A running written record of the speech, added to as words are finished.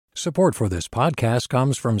Support for this podcast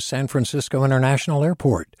comes from San Francisco International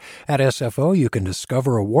Airport. At SFO, you can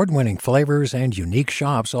discover award-winning flavors and unique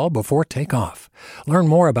shops all before takeoff. Learn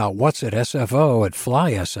more about what's at SFO at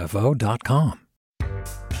flysfo.com.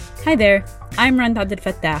 Hi there, I'm Rand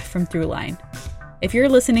Abdel-Fattah from Throughline. If you're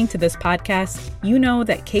listening to this podcast, you know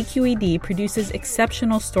that KQED produces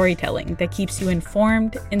exceptional storytelling that keeps you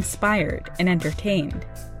informed, inspired, and entertained.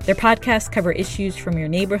 Their podcasts cover issues from your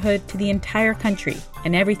neighborhood to the entire country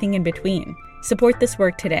and everything in between. Support this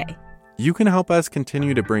work today. You can help us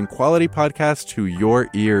continue to bring quality podcasts to your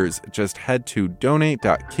ears. Just head to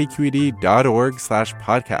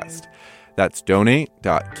donate.kqed.org/podcast. That's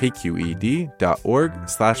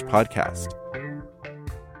donate.kqed.org/podcast.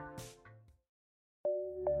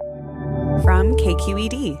 From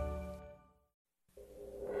KQED.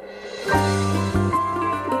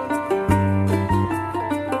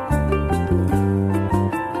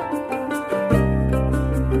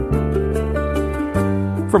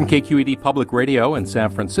 From KQED Public Radio in San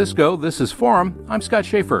Francisco, this is Forum. I'm Scott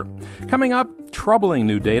Schaefer. Coming up, troubling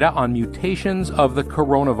new data on mutations of the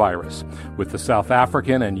coronavirus. With the South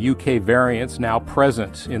African and UK variants now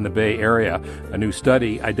present in the Bay Area, a new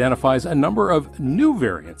study identifies a number of new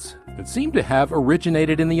variants that seem to have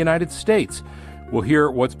originated in the United States. We'll hear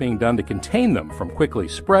what's being done to contain them from quickly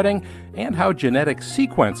spreading and how genetic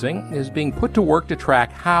sequencing is being put to work to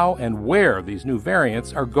track how and where these new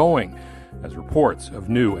variants are going, as reports of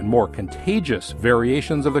new and more contagious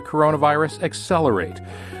variations of the coronavirus accelerate.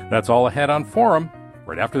 That's all ahead on Forum,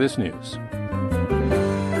 right after this news.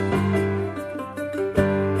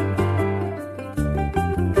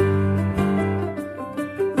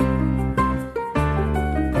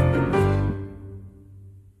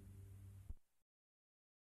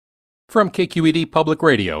 From KQED Public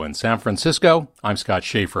Radio in San Francisco, I'm Scott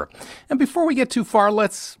Schaefer. And before we get too far,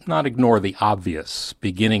 let's not ignore the obvious.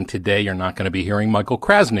 Beginning today, you're not going to be hearing Michael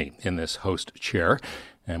Krasny in this host chair.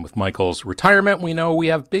 And with Michael's retirement, we know we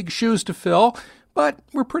have big shoes to fill, but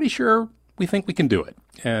we're pretty sure we think we can do it.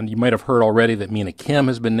 And you might have heard already that Mina Kim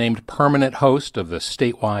has been named permanent host of the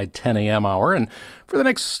statewide 10 a.m. hour. And for the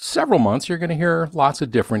next several months, you're going to hear lots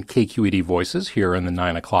of different KQED voices here in the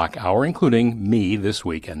 9 o'clock hour, including me this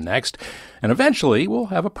week and next. And eventually, we'll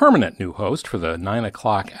have a permanent new host for the 9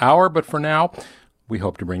 o'clock hour. But for now, we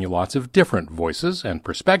hope to bring you lots of different voices and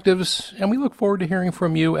perspectives. And we look forward to hearing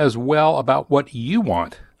from you as well about what you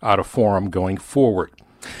want out of Forum going forward.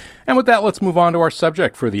 And with that, let's move on to our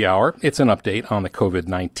subject for the hour. It's an update on the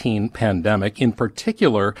COVID-19 pandemic. In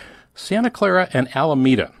particular, Santa Clara and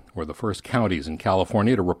Alameda were the first counties in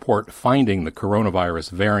California to report finding the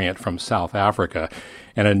coronavirus variant from South Africa.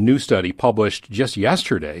 And a new study published just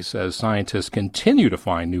yesterday says scientists continue to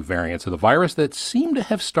find new variants of the virus that seem to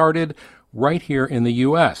have started right here in the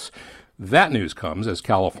U.S. That news comes as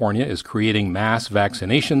California is creating mass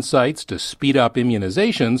vaccination sites to speed up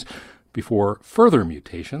immunizations before further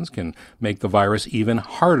mutations can make the virus even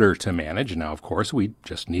harder to manage. Now, of course, we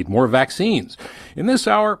just need more vaccines. In this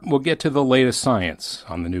hour, we'll get to the latest science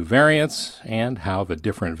on the new variants and how the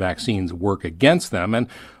different vaccines work against them, and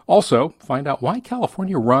also find out why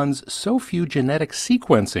California runs so few genetic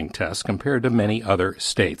sequencing tests compared to many other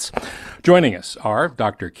states. Joining us are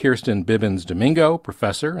Dr. Kirsten Bibbins-Domingo,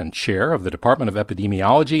 professor and chair of the Department of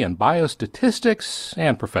Epidemiology and Biostatistics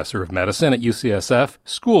and professor of medicine at UCSF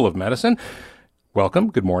School of Medicine.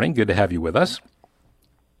 Welcome. Good morning. Good to have you with us.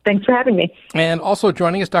 Thanks for having me. And also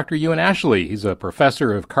joining us, Dr. Ewan Ashley. He's a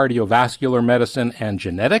professor of cardiovascular medicine and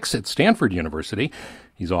genetics at Stanford University.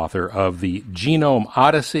 He's author of the Genome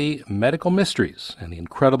Odyssey, Medical Mysteries, and the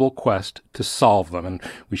Incredible Quest to Solve Them. And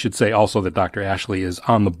we should say also that Dr. Ashley is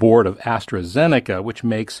on the board of AstraZeneca, which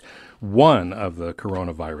makes one of the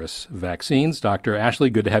coronavirus vaccines. Dr.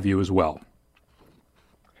 Ashley, good to have you as well.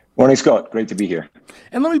 Morning, Scott. Great to be here.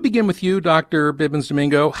 And let me begin with you, Dr.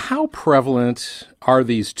 Bibbins-Domingo. How prevalent are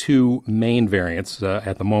these two main variants,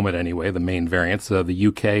 at the moment anyway, the main variants, the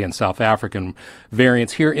UK and South African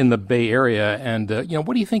variants here in the Bay Area? And,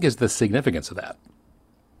 what do you think is the significance of that?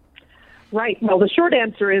 Right. Well, the short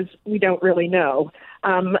answer is we don't really know.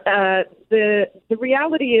 The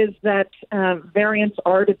reality is that variants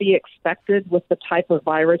are to be expected with the type of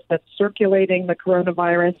virus that's circulating the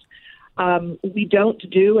coronavirus. We don't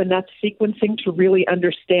do enough sequencing to really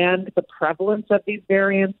understand the prevalence of these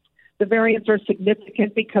variants. The variants are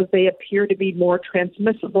significant because they appear to be more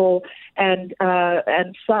transmissible, and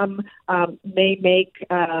some may make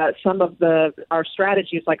some of our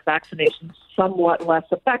strategies like vaccinations somewhat less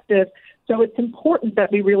effective. So it's important that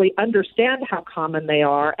we really understand how common they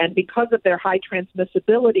are, and because of their high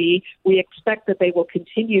transmissibility, we expect that they will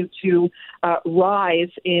continue to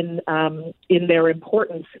rise in their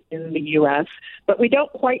importance in the U.S., but we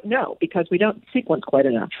don't quite know because we don't sequence quite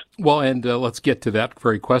enough. Well, and let's get to that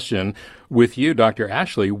very question with you, Dr.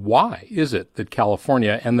 Ashley. Why is it that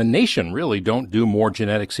California and the nation really don't do more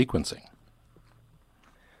genetic sequencing?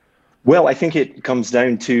 Well, I think it comes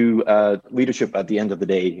down to leadership at the end of the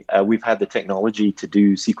day. We've had the technology to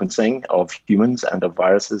do sequencing of humans and of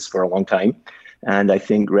viruses for a long time. And I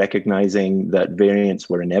think recognizing that variants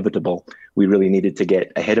were inevitable, we really needed to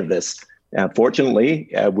get ahead of this. Fortunately,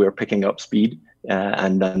 we're picking up speed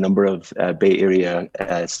and a number of Bay Area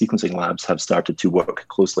sequencing labs have started to work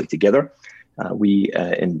closely together. We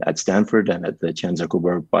at Stanford and at the Chan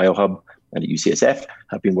Zuckerberg Biohub and at UCSF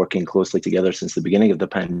have been working closely together since the beginning of the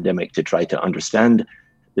pandemic to try to understand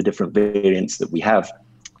the different variants that we have.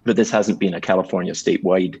 But this hasn't been a California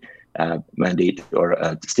statewide mandate or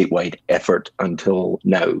a statewide effort until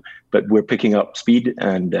now. But we're picking up speed,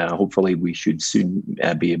 and hopefully we should soon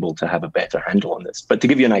be able to have a better handle on this. But to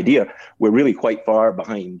give you an idea, we're really quite far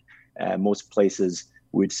behind. Most places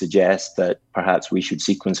would suggest that perhaps we should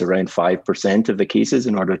sequence around 5% of the cases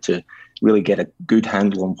in order to really get a good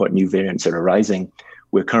handle on what new variants are arising.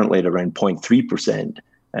 We're currently at around 0.3%,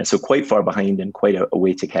 so quite far behind and quite a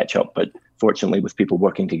way to catch up. But fortunately, with people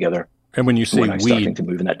working together, and when you say we're starting to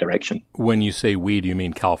move in that direction. When you say we, do you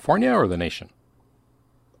mean California or the nation?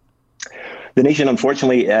 The nation,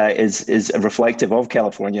 unfortunately, is reflective of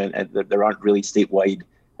California. There aren't really statewide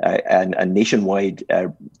and nationwide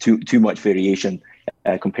too much variation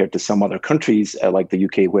compared to some other countries like the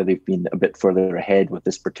UK, where they've been a bit further ahead with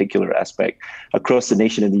this particular aspect. Across the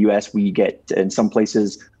nation in the US, we get in some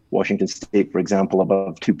places, Washington State, for example,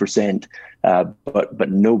 above 2%, but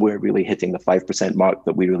nowhere really hitting the 5% mark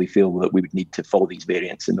that we really feel that we would need to follow these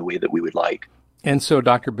variants in the way that we would like. And so,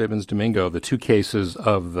 Dr. Bibbins-Domingo, the two cases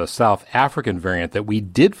of the South African variant that we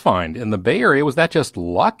did find in the Bay Area, was that just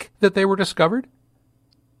luck that they were discovered?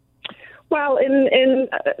 Well, in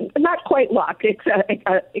not quite luck,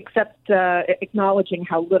 except acknowledging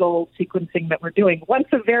how little sequencing that we're doing. Once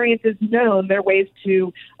a variant is known, there are ways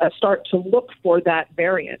to start to look for that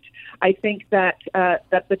variant. I think that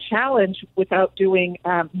the challenge without doing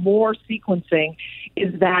more sequencing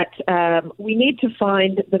is that we need to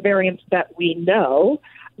find the variants that we know.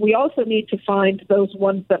 We also need to find those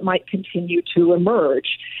ones that might continue to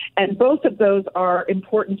emerge. And both of those are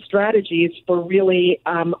important strategies for really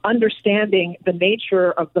understanding the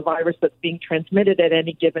nature of the virus that's being transmitted at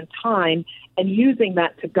any given time and using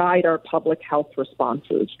that to guide our public health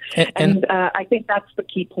responses. And I think that's the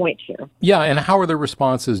key point here. Yeah, and how are the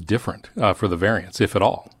responses different for the variants, if at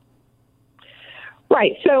all?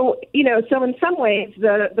 Right. So in some ways,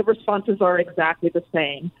 the responses are exactly the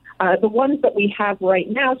same. The ones that we have right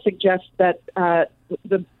now suggest that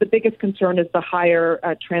the biggest concern is the higher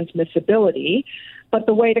transmissibility. But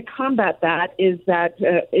the way to combat that is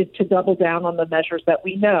to double down on the measures that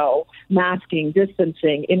we know: masking,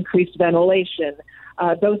 distancing, increased ventilation,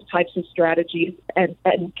 those types of strategies, and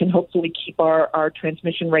can hopefully keep our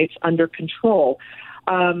transmission rates under control.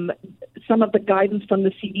 Some of the guidance from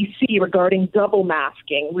the CDC regarding double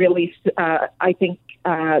masking really, I think,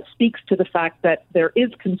 speaks to the fact that there is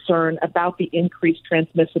concern about the increased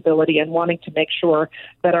transmissibility and wanting to make sure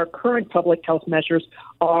that our current public health measures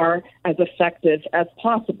are as effective as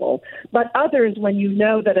possible. But others, when you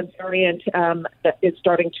know that a variant that is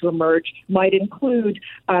starting to emerge, might include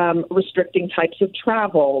restricting types of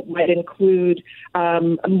travel, might include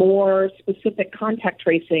more specific contact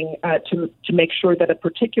tracing to make sure that a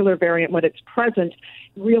particular variant, when it's present,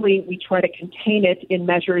 really we try to contain it in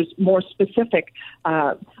measures more specific.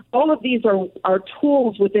 All of these are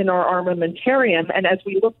tools within our armamentarium, and as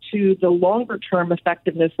we look to the longer-term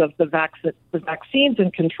effectiveness of the vaccines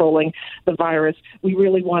in controlling the virus, we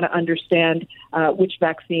really want to understand which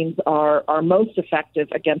vaccines are most effective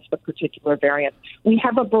against the particular variant. We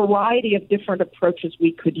have a variety of different approaches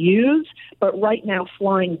we could use, but right now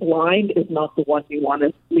flying blind is not the one we want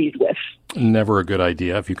to lead with. Never a good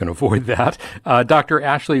idea if you can avoid that. Dr.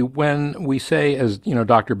 Ashley, when we say, as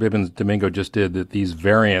Dr. Bibbins-Domingo just did, that these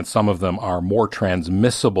variants, some of them are more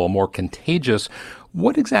transmissible, more contagious,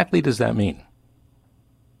 what exactly does that mean?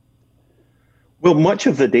 Well, much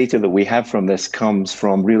of the data that we have from this comes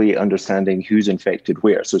from really understanding who's infected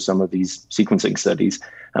where. So some of these sequencing studies.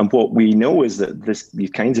 And what we know is that these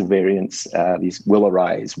kinds of variants, these will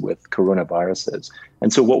arise with coronaviruses.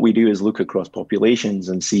 And so what we do is look across populations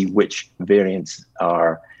and see which variants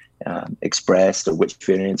are expressed or which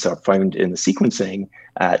variants are found in the sequencing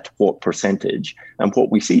at what percentage. And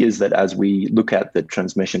what we see is that as we look at the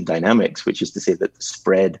transmission dynamics, which is to say that the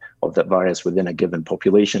spread of that virus within a given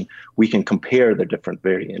population, we can compare the different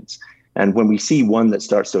variants. And when we see one that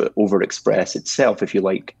starts to overexpress itself, if you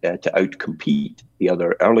like, to outcompete the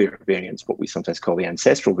other earlier variants, what we sometimes call the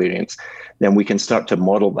ancestral variants, then we can start to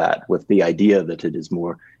model that with the idea that it is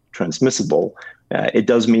more transmissible. It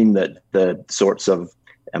does mean that the sorts of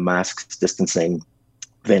masks, distancing,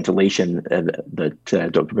 ventilation that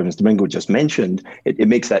Dr. Bivens-Domingo just mentioned, it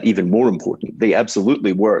makes that even more important. They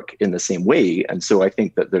absolutely work in the same way. And so I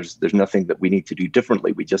think that there's nothing that we need to do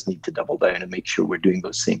differently. We just need to double down and make sure we're doing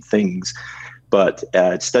those same things. But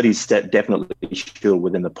studies definitely show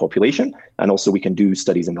within the population, and also we can do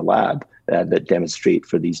studies in the lab that demonstrate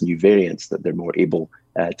for these new variants that they're more able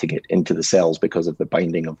to get into the cells because of the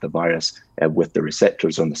binding of the virus with the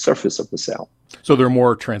receptors on the surface of the cell. So they're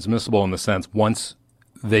more transmissible in the sense once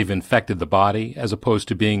they've infected the body, as opposed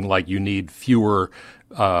to being like you need fewer,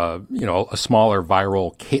 a smaller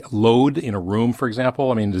viral load in a room, for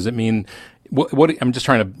example. I mean, does it mean what I'm just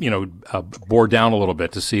trying to, bore down a little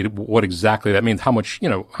bit to see what exactly that means. How much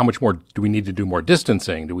more do we need to do more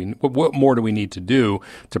distancing? What more do we need to do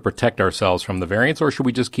to protect ourselves from the variants, or should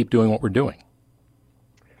we just keep doing what we're doing?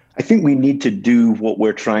 I think we need to do what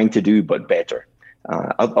we're trying to do, but better.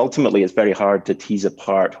 Ultimately, it's very hard to tease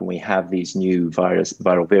apart when we have these new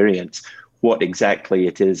viral variants what exactly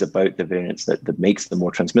it is about the variants that makes them more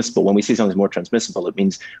transmissible. When we say something's more transmissible, it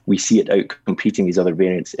means we see it out competing these other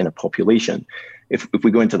variants in a population. If we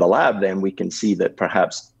go into the lab, then we can see that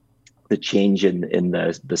perhaps the change in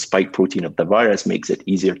the spike protein of the virus makes it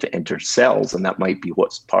easier to enter cells, and that might be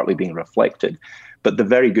what's partly being reflected. But the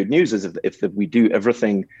very good news is if we do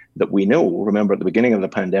everything that we know, remember at the beginning of the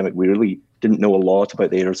pandemic, we really didn't know a lot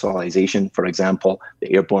about the aerosolization, for example,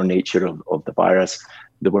 the airborne nature of the virus.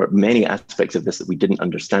 There were many aspects of this that we didn't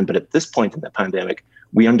understand. But at this point in the pandemic,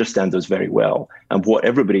 we understand those very well. And what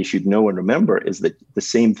everybody should know and remember is that the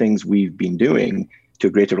same things we've been doing to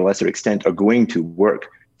a greater or lesser extent are going to work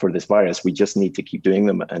for this virus. We just need to keep doing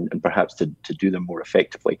them and perhaps to do them more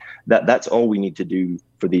effectively. That's all we need to do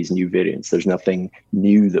for these new variants. There's nothing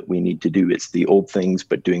new that we need to do. It's the old things,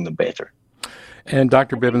 but doing them better. And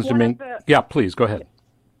Dr. Bivens-Domingo, yeah, please go ahead.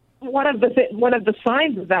 One of the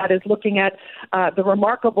signs of that is looking at the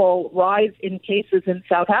remarkable rise in cases in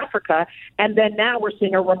South Africa, and then now we're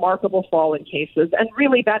seeing a remarkable fall in cases. And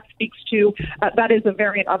really, that speaks to that is a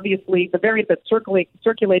variant. Obviously, the variant that's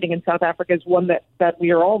circulating in South Africa is one that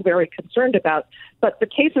we are all very concerned about. But the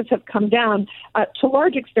cases have come down to a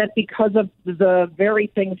large extent because of the very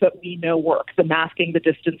things that we know work: the masking, the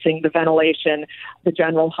distancing, the ventilation, the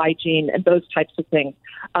general hygiene, and those types of things.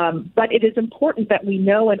 But it is important that we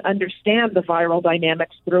know and understand the viral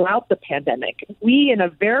dynamics throughout the pandemic. We, in a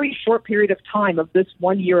very short period of time of this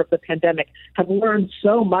 1 year of the pandemic, have learned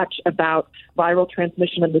so much about viral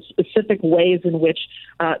transmission and the specific ways in which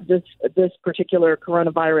this particular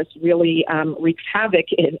coronavirus really wreaks havoc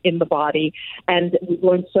in the body. And we've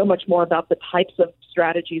learned so much more about the types of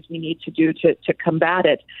strategies we need to do to combat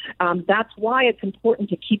it. That's why it's important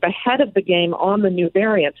to keep ahead of the game on the new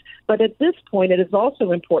variants. But at this point, it is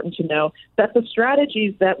also important to know that the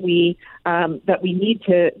strategies that we've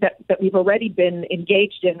already been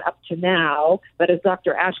engaged in up to now, that as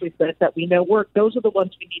Dr. Ashley said, that we know work, those are the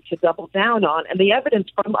ones we need to double down on. And the evidence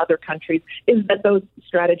from other countries is that those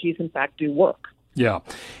strategies, in fact, do work. Yeah.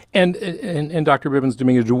 And Dr.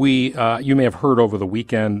 Bivens-Domingo, you may have heard over the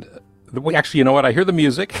weekend, actually, you know what? I hear the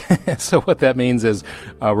music. So what that means is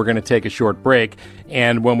we're going to take a short break.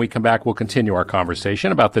 And when we come back, we'll continue our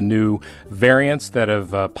conversation about the new variants that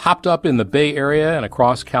have popped up in the Bay Area and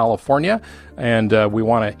across California. And we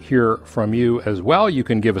want to hear from you as well. You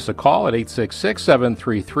can give us a call at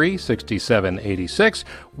 866-733-6786.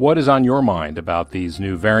 What is on your mind about these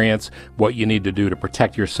new variants? What you need to do to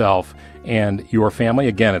protect yourself and your family.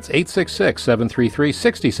 Again, it's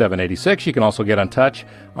 866-733-6786. You can also get in touch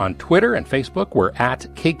on Twitter and Facebook. We're at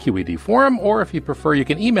KQED Forum, or if you prefer, you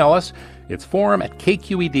can email us. It's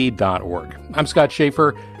forum@kqed.org. I'm Scott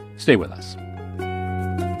Schaefer. Stay with us.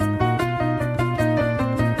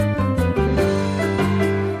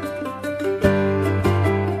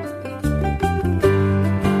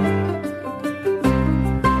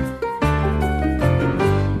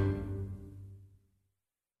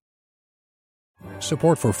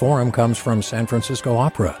 Support for Forum comes from San Francisco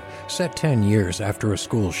Opera. Set 10 years after a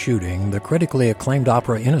school shooting, the critically acclaimed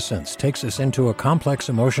opera Innocence takes us into a complex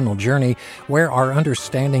emotional journey where our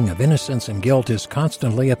understanding of innocence and guilt is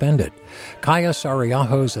constantly upended. Kaya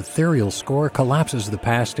Sariaho's ethereal score collapses the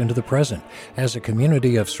past into the present as a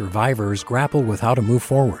community of survivors grapple with how to move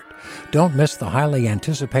forward. Don't miss the highly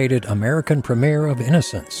anticipated American premiere of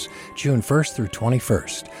Innocence, June 1st through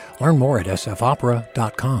 21st. Learn more at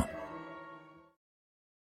sfopera.com.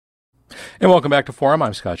 And welcome back to Forum.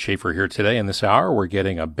 I'm Scott Schaefer here today. In this hour, we're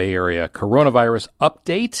getting a Bay Area coronavirus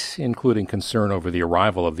update, including concern over the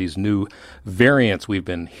arrival of these new variants we've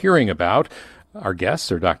been hearing about. Our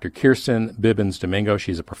guests are Dr. Kirsten Bibbins-Domingo.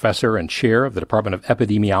 She's a professor and chair of the Department of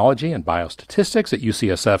Epidemiology and Biostatistics at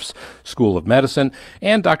UCSF's School of Medicine,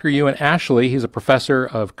 and Dr. Ewan Ashley. He's a professor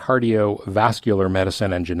of cardiovascular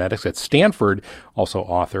medicine and genetics at Stanford, also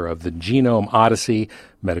author of The Genome Odyssey,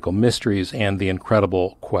 Medical Mysteries, and The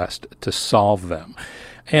Incredible Quest to Solve Them.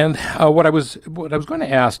 And what I was going to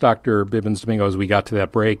ask Dr. Bibbins-Domingo as we got to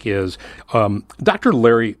that break is Dr.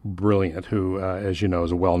 Larry Brilliant, who, as you know,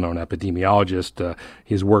 is a well-known epidemiologist.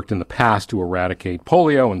 He's worked in the past to eradicate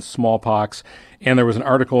polio and smallpox. And there was an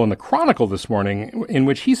article in the Chronicle this morning in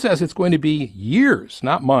which he says it's going to be years,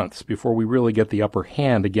 not months, before we really get the upper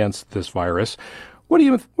hand against this virus. What do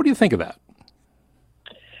you think of that?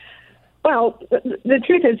 Well, the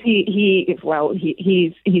truth is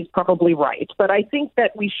he's probably right, but I think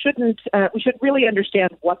that we should really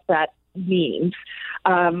understand what that means.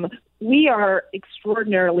 We are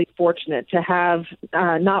extraordinarily fortunate to have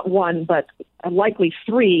not one, but likely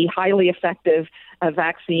three highly effective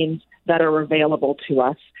vaccines that are available to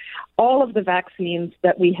us. All of the vaccines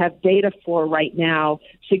that we have data for right now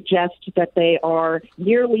suggest that they are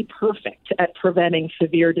nearly perfect at preventing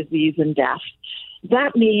severe disease and death.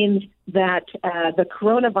 That means that the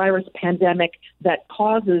coronavirus pandemic that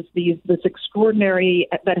causes has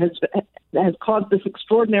caused this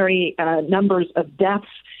extraordinary numbers of deaths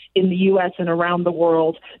in the U.S. and around the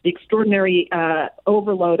world, the extraordinary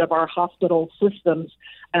overload of our hospital systems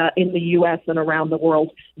in the U.S. and around the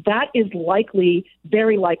world, that is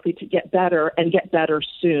very likely to get better and get better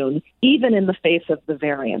soon, even in the face of the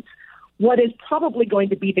variants. What is probably going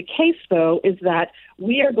to be the case, though, is that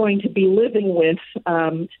we are going to be living with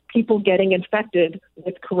people getting infected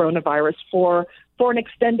with coronavirus for an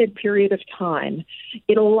extended period of time.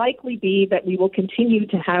 It'll likely be that we will continue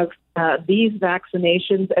to have these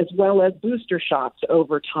vaccinations as well as booster shots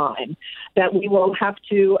over time, that we will have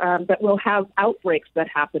that we'll have outbreaks that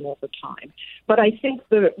happen over time. But I think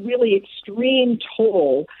the really extreme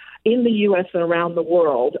toll in the U.S. and around the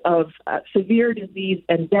world of severe disease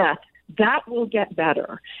and death, that will get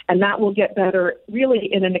better, and that will get better really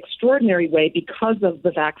in an extraordinary way because of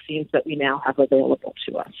the vaccines that we now have available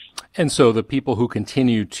to us. And so the people who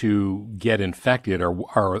continue to get infected,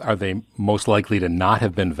 are they most likely to not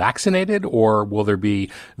have been vaccinated, or will there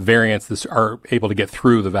be variants that are able to get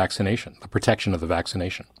through the vaccination, the protection of the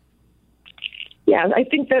vaccination? Yeah, I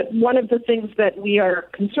think that one of the things that we are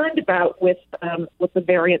concerned about with the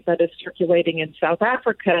variant that is circulating in South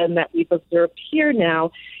Africa and that we've observed here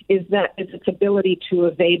now is its ability to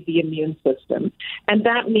evade the immune system. And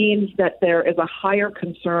that means that there is a higher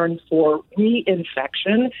concern for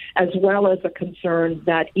reinfection, as well as a concern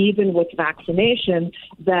that even with vaccination,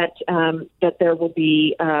 that there will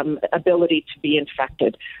be ability to be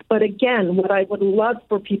infected. But again, what I would love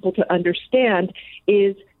for people to understand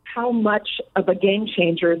is how much of a game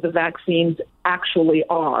changer the vaccines actually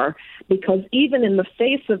are, because even in the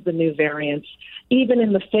face of the new variants, even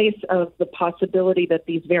in the face of the possibility that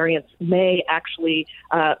these variants may actually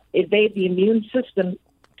evade the immune system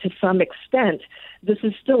to some extent, this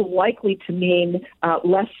is still likely to mean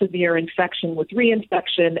less severe infection with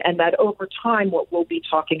reinfection, and that over time what we'll be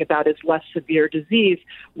talking about is less severe disease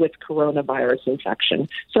with coronavirus infection.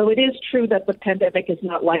 So it is true that the pandemic is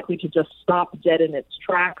not likely to just stop dead in its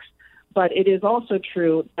tracks, but it is also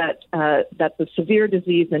true that the severe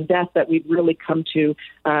disease and death that we've really come to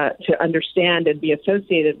understand and be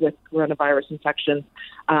associated with coronavirus infections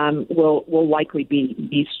will likely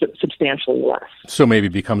be substantially less. So maybe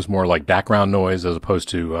it becomes more like background noise as opposed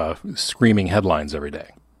to screaming headlines every day.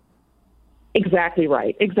 Exactly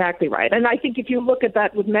right. And I think if you look at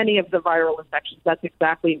that with many of the viral infections, that's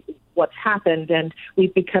exactly what's happened. And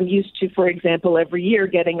we've become used to, for example, every year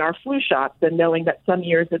getting our flu shots and knowing that some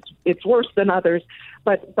years it's worse than others.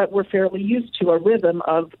 But we're fairly used to a rhythm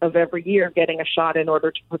of every year getting a shot in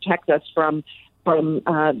order to protect us from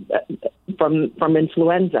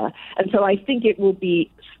influenza. And so I think it will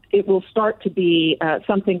be it will start to be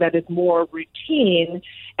something that is more routine,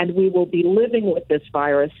 and we will be living with this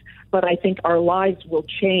virus. But I think our lives will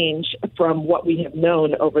change from what we have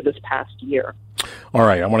known over this past year. All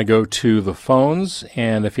right, I want to go to the phones,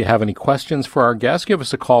 and if you have any questions for our guests, give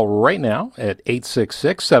us a call right now at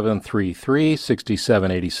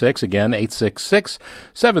 866-733-6786. Again,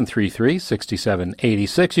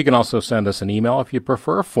 866-733-6786. You can also send us an email if you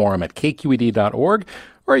prefer, forum@kqed.org,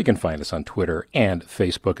 or you can find us on Twitter and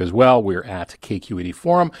Facebook as well. We're at KQED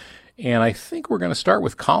Forum, and I think we're going to start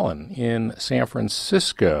with Colin in San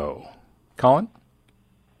Francisco. Colin?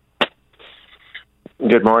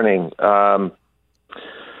 Good morning.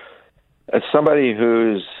 As somebody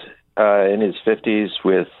who's in his 50s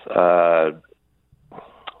with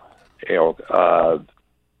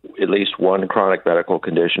at least one chronic medical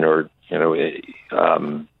condition, or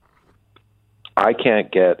I can't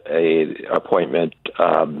get a appointment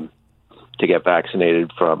to get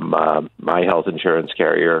vaccinated from my health insurance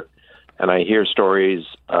carrier, and I hear stories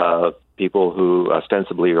of people who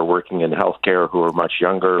ostensibly are working in healthcare who are much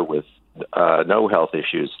younger with no health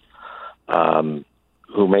issues,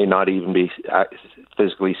 who may not even be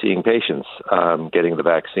physically seeing patients getting the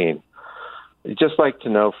vaccine. I'd just like to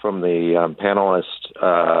know from the panelists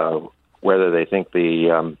whether they think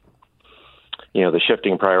the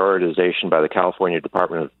shifting prioritization by the California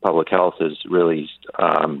Department of Public Health has really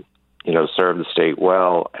served the state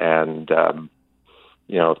well, and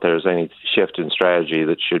if there's any shift in strategy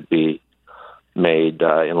that should be made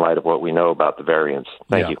in light of what we know about the variants.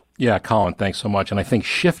 Thank you. Yeah, Colin, thanks so much. And I think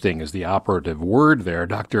shifting is the operative word there.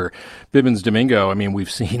 Dr. Bibbins-Domingo, I mean, we've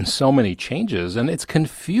seen so many changes, and it's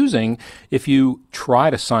confusing if you try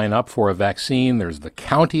to sign up for a vaccine. There's the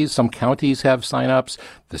counties. Some counties have sign-ups.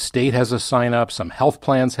 The state has a sign-up. Some health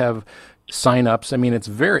plans have sign-ups. I mean, it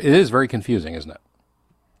is very confusing, isn't it?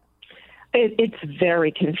 It's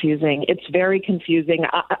very confusing. It's very confusing.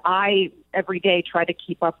 I every day try to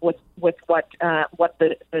keep up with what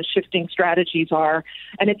the shifting strategies are,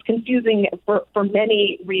 and it's confusing for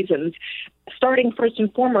many reasons. Starting first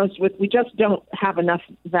and foremost with, we just don't have enough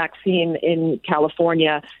vaccine in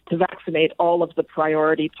California to vaccinate all of the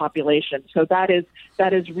priority population. So that is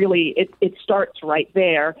really it starts right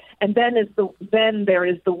there. And then there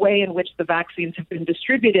is the way in which the vaccines have been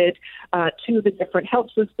distributed to the different health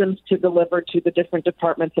systems to deliver to the different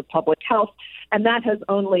departments of public health. And that has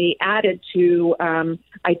only added to,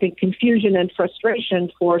 I think, confusion and frustration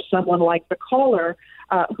for someone like the caller,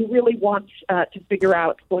 who really wants to figure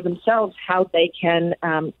out for themselves how they can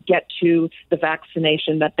get to the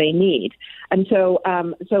vaccination that they need. And so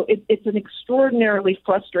it's an extraordinarily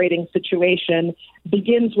frustrating situation,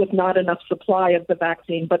 begins with not enough supply of the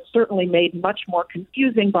vaccine, but certainly made much more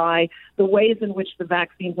confusing by the ways in which the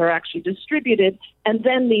vaccines are actually distributed, and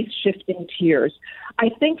then these shifting tiers. I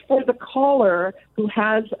think for the caller who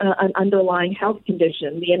has an underlying health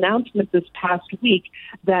condition, the announcement this past week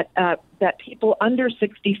that people under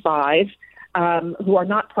 65 who are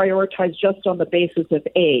not prioritized just on the basis of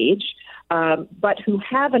age, but who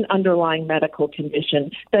have an underlying medical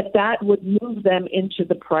condition, that would move them into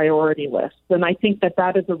the priority list. And I think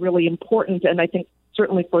that is a really important, and I think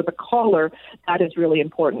certainly for the caller, that is really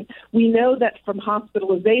important. We know that from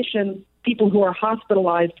hospitalizations, people who are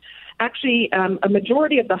hospitalized, actually, a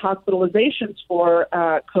majority of the hospitalizations for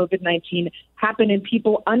COVID-19 happen in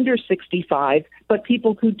people under 65, but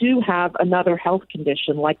people who do have another health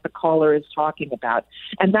condition like the caller is talking about.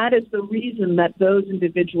 And that is the reason that those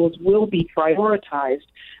individuals will be prioritized.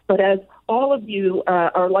 But as all of you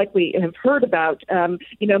are likely have heard about,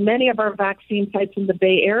 many of our vaccine sites in the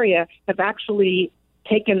Bay Area have actually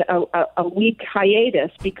taken a week hiatus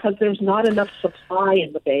because there's not enough supply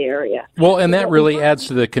in the Bay Area. Well, and that really adds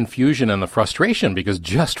to the confusion and the frustration, because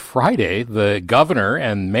just Friday, the governor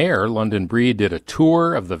and mayor, London Breed, did a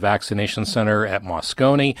tour of the vaccination center at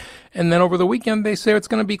Moscone, and then over the weekend they say it's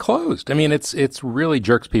going to be closed. I mean, it's really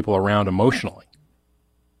jerks people around emotionally.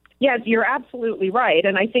 Yes, you're absolutely right.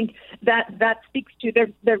 And I think that speaks to,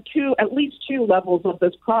 there are at least two levels of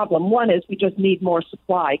this problem. One is we just need more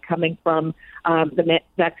supply coming from the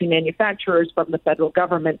vaccine manufacturers, from the federal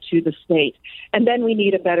government to the state. And then we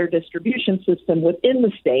need a better distribution system within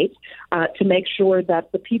the state to make sure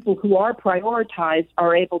that the people who are prioritized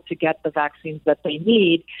are able to get the vaccines that they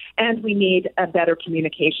need. And we need a better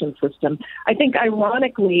communication system. I think,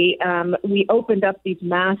 ironically, we opened up these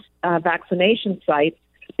mass vaccination sites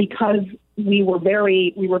because we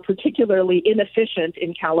were particularly inefficient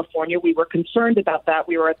in California. We were concerned about that.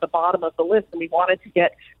 We were at the bottom of the list, and we wanted to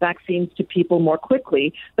get vaccines to people more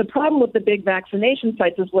quickly. The problem with the big vaccination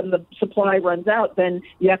sites is when the supply runs out, then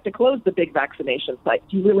you have to close the big vaccination sites.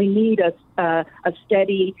 You really need a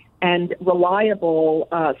steady and reliable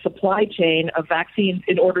supply chain of vaccines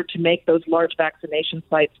in order to make those large vaccination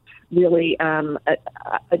sites really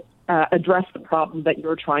address the problem that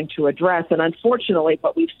you're trying to address. And unfortunately,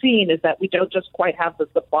 what we've seen is that we don't just quite have the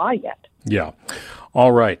supply yet. Yeah.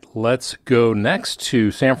 All right. Let's go next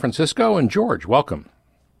to San Francisco. And George, welcome.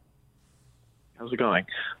 How's it going?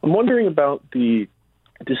 I'm wondering about the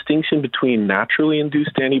distinction between naturally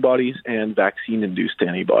induced antibodies and vaccine-induced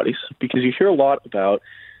antibodies, because you hear a lot about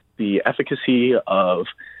the efficacy of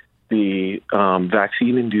the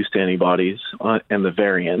vaccine-induced antibodies and the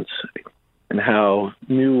variants, and how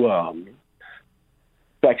new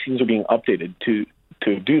vaccines are being updated to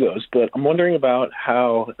do those. But I'm wondering about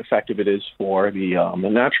how effective it is for the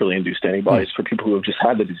naturally induced antibodies for people who have just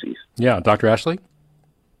had the disease. Yeah, Dr. Ashley?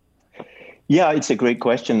 Yeah, it's a great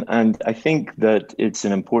question. And I think that it's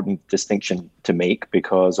an important distinction to make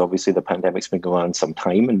because obviously the pandemic's been going on some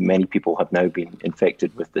time and many people have now been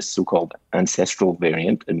infected with this so-called ancestral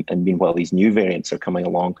variant. And meanwhile, these new variants are coming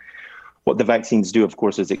along. What the vaccines do, of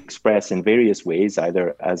course, is express in various ways,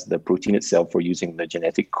 either as the protein itself or using the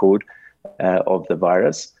genetic code of the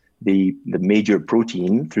virus, the major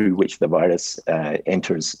protein through which the virus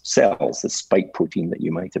enters cells, the spike protein that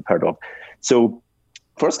you might have heard of. So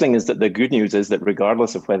first thing is that the good news is that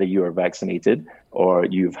regardless of whether you are vaccinated or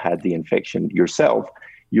you've had the infection yourself,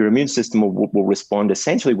 your immune system will respond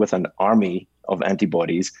essentially with an army of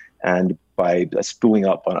antibodies and by spooling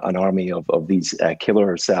up an army of these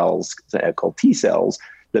killer cells called T cells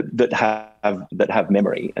that have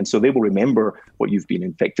memory. And so they will remember what you've been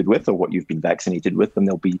infected with or what you've been vaccinated with, and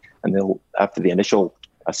they'll after the initial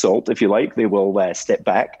assault, if you like, they will step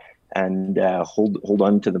back and hold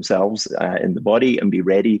on to themselves in the body and be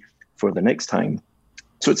ready for the next time.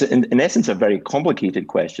 So it's in essence a very complicated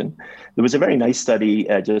question. There was a very nice study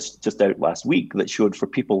just out last week that showed for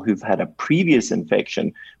people who've had a previous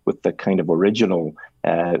infection with the kind of original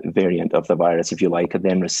variant of the virus, if you like, and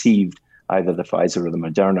then received either the Pfizer or the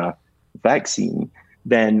Moderna vaccine,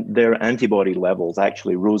 then their antibody levels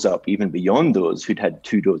actually rose up even beyond those who'd had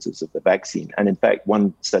 2 doses of the vaccine. And in fact,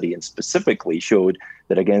 one study specifically showed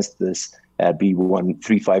that against this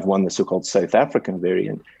B1351, the so-called South African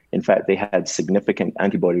variant, in fact, they had significant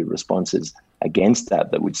antibody responses against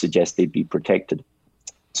that would suggest they'd be protected.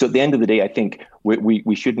 So at the end of the day, I think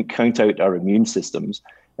we shouldn't count out our immune systems.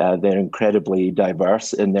 They're incredibly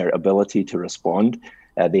diverse in their ability to respond.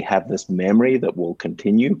 They have this memory that will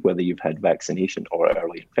continue, whether you've had vaccination or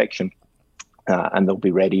early infection, and they'll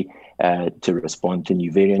be ready to respond to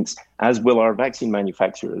new variants, as will our vaccine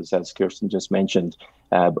manufacturers. As Kirsten just mentioned,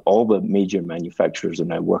 all the major manufacturers are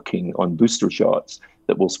now working on booster shots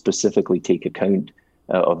that will specifically take account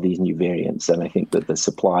of these new variants. And I think that the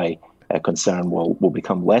supply concern will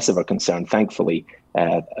become less of a concern, thankfully,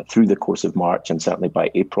 through the course of March, and certainly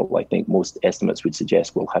by April. I think most estimates would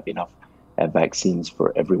suggest we'll have enough vaccines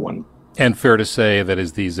for everyone. And fair to say that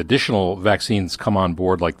as these additional vaccines come on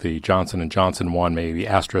board, like the Johnson & Johnson one, maybe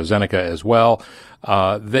AstraZeneca as well,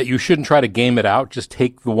 that you shouldn't try to game it out. Just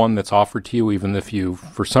take the one that's offered to you, even if you,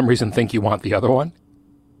 for some reason, think you want the other one?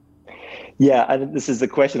 Yeah, and this is the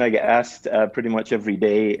question I get asked pretty much every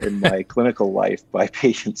day in my clinical life by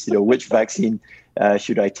patients, which vaccine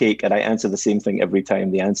should I take? And I answer the same thing every time.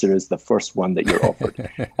 The answer is the first one that you're offered.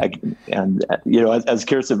 As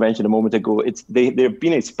Kirsten mentioned a moment ago, they've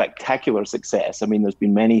been a spectacular success. I mean, there's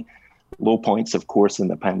been many low points, of course, in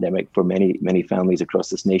the pandemic for many, many families across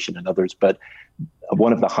this nation and others. But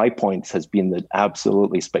one of the high points has been the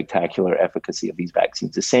absolutely spectacular efficacy of these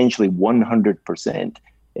vaccines, essentially 100%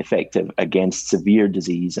 effective against severe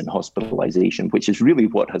disease and hospitalization, which is really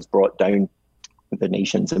what has brought down the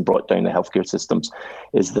nations and brought down the healthcare systems,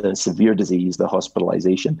 is the severe disease, the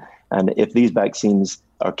hospitalization. And if these vaccines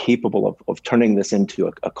are capable of turning this into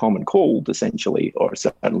a common cold, essentially, or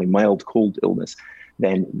certainly mild cold illness,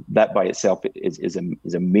 then that by itself is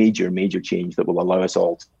a major, major change that will allow us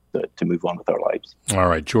all to move on with our lives. All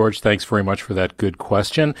right, George, thanks very much for that good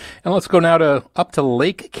question. And let's go now up to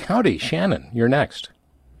Lake County. Shannon, you're next.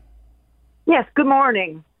 Yes, good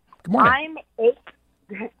morning. Good morning.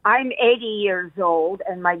 I'm 80 years old,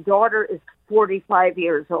 and my daughter is 45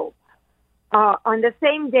 years old. On the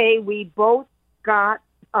same day, we both got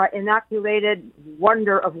inoculated,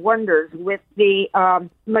 wonder of wonders, with the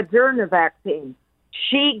Moderna vaccine.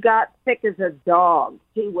 She got sick as a dog.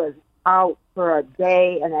 She was out for a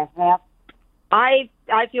day and a half. I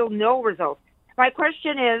I feel no results. My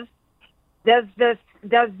question is, does the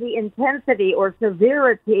intensity or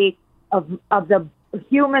severity of the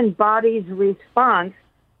human body's response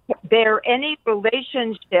bear any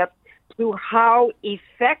relationship to how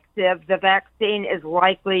effective the vaccine is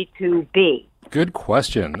likely to be? Good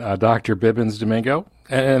question, Dr. Bibbins Domingo.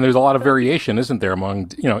 And there's a lot of variation, isn't there,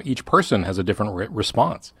 among, each person has a different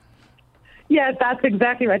response. Yeah, that's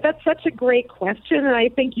exactly right. That's such a great question, and I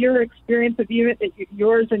think your experience of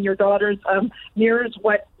yours and your daughter's mirrors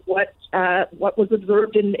what was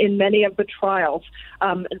observed in many of the trials.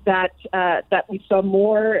 That we saw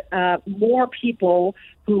more people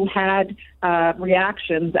who had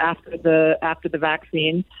reactions after the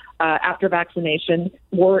vaccine, after vaccination,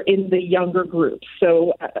 were in the younger groups.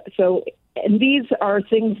 And these are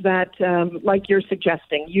things that, like you're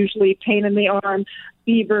suggesting, usually pain in the arm,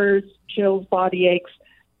 fevers, chills, body aches,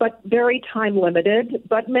 but very time limited.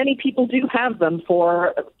 But many people do have them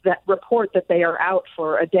for that report that they are out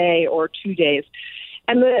for a day or 2 days.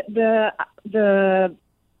 And the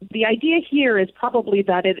idea here is probably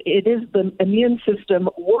that it is the immune system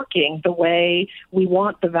working the way we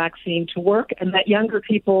want the vaccine to work, and that younger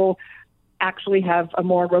people actually have a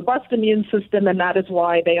more robust immune system, and that is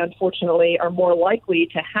why they unfortunately are more likely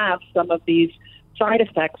to have some of these side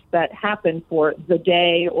effects that happen for the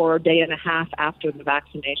day or day and a half after the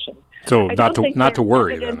vaccination. So not to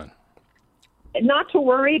worry then. Not to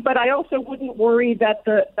worry, but I also wouldn't worry that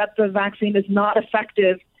the vaccine is not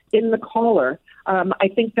effective in the caller. I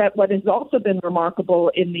think that what has also been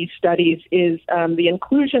remarkable in these studies is the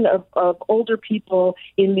inclusion of older people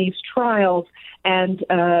in these trials and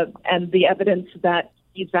the evidence that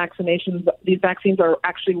these vaccines are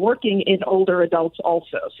actually working in older adults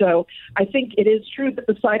also. So I think it is true that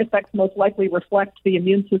the side effects most likely reflect the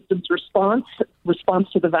immune system's response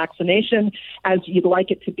to the vaccination as you'd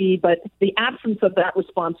like it to be, but the absence of that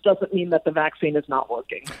response doesn't mean that the vaccine is not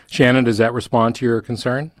working. Shannon, does that respond to your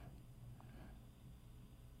concern?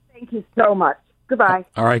 Thank you so much. Goodbye.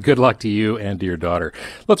 All right. Good luck to you and to your daughter.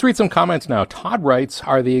 Let's read some comments now. Todd writes,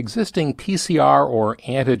 are the existing PCR or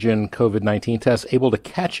antigen COVID-19 tests able to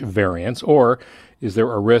catch variants, or is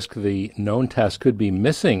there a risk the known test could be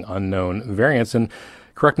missing unknown variants? And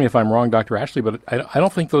correct me if I'm wrong, Dr. Ashley, but I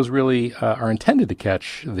don't think those really are intended to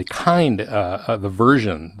catch the the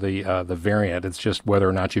version, the variant. It's just whether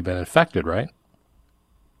or not you've been infected, right?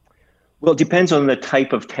 Well, it depends on the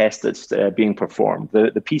type of test that's being performed.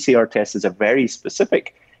 The PCR test is a very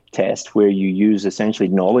specific test where you use essentially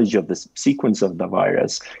knowledge of the sequence of the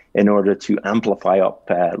virus in order to amplify up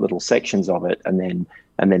little sections of it and then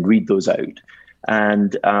read those out.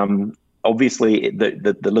 And obviously,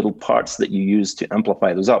 the little parts that you use to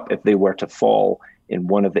amplify those up, if they were to fall in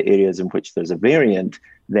one of the areas in which there's a variant,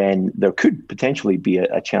 then there could potentially be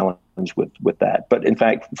a challenge with that. But in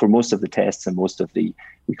fact, for most of the tests and most of the,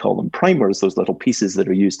 we call them primers, those little pieces that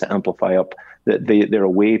are used to amplify up, they're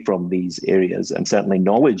away from these areas. And certainly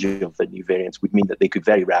knowledge of the new variants would mean that they could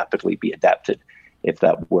very rapidly be adapted if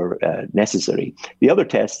that were necessary. The other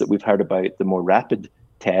tests that we've heard about, the more rapid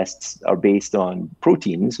tests, are based on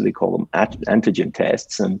proteins. So they call them antigen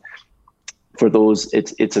tests. And for those,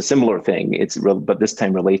 it's a similar thing. But this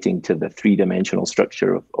time relating to the three-dimensional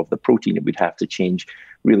structure of the protein, it would have to change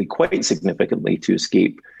really quite significantly to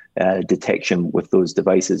escape detection with those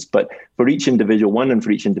devices. But for each individual one and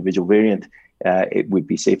for each individual variant, it would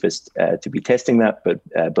be safest to be testing that. But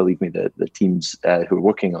believe me, the teams who are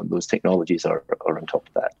working on those technologies are on top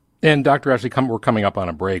of that. And Dr. Ashley, we're coming up on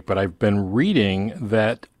a break, but I've been reading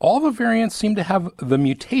that all the variants seem to have the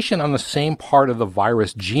mutation on the same part of the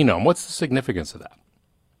virus genome. What's the significance of that?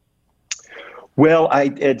 Well,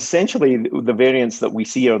 essentially, the variants that we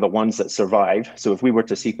see are the ones that survive. So if we were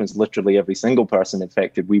to sequence literally every single person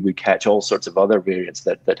infected, we would catch all sorts of other variants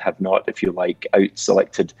that have not, if you like,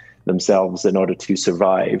 out-selected themselves in order to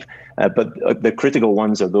survive. But the critical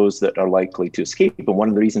ones are those that are likely to escape. And one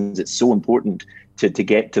of the reasons it's so important to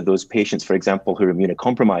get to those patients, for example, who are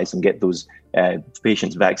immunocompromised and get those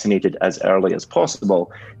patients vaccinated as early as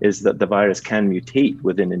possible is that the virus can mutate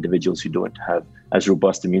within individuals who don't have as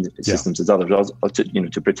robust immune systems as others. Also,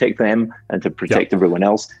 to protect them and to protect everyone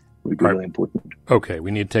else would be really important. Okay,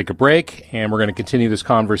 we need to take a break, and we're going to continue this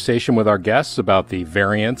conversation with our guests about the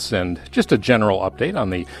variants and just a general update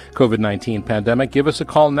on the COVID-19 pandemic. Give us a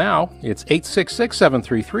call now. It's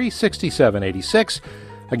 866-733-6786.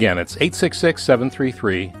 Again, it's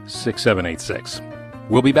 866-733-6786.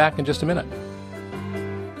 We'll be back in just a minute.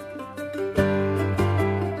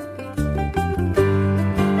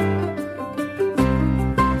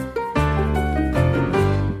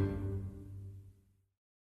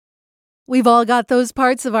 We've all got those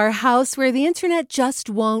parts of our house where the internet just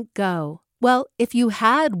won't go. Well, if you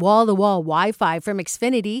had wall-to-wall Wi-Fi from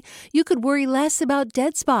Xfinity, you could worry less about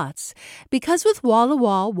dead spots. Because with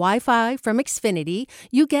wall-to-wall Wi-Fi from Xfinity,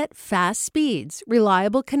 you get fast speeds,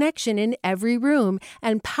 reliable connection in every room,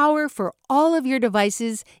 and power for all of your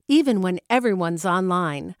devices, even when everyone's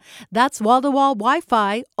online. That's wall-to-wall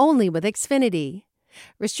Wi-Fi only with Xfinity.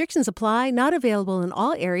 Restrictions apply, not available in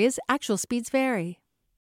all areas. Actual speeds vary.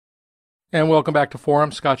 And welcome back to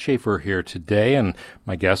Forum. Scott Schaefer here today, and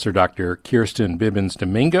my guests are Dr. Kirsten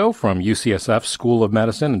Bibbins-Domingo from UCSF School of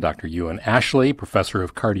Medicine and Dr. Ewan Ashley, Professor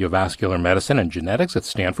of Cardiovascular Medicine and Genetics at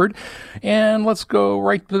Stanford. And let's go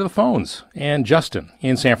right to the phones. And Justin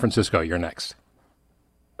in San Francisco, you're next.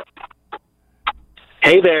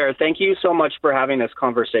 Hey there. Thank you so much for having this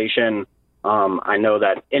conversation. I know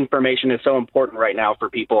that information is so important right now for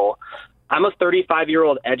people. I'm a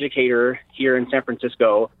 35-year-old educator here in San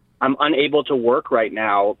Francisco. I'm unable to work right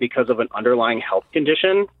now because of an underlying health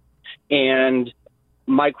condition. And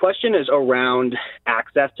my question is around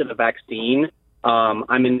access to the vaccine.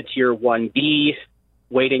 I'm in the Tier 1B,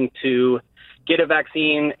 waiting to get a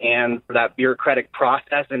vaccine and for that bureaucratic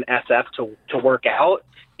process in SF to work out.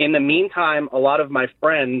 In the meantime, a lot of my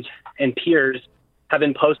friends and peers have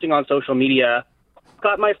been posting on social media,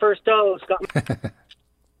 got my first dose,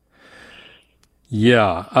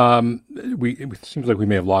 Yeah, it seems like we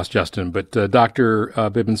may have lost Justin, but Dr.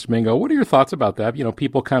 Bibbins-Domingo, what are your thoughts about that? You know,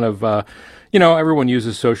 people kind of, everyone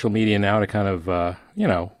uses social media now to kind of,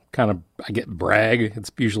 brag.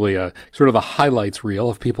 It's usually a sort of a highlights reel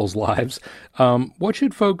of people's lives. What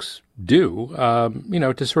should folks do,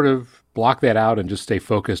 to sort of block that out and just stay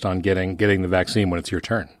focused on getting the vaccine when it's your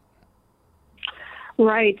turn?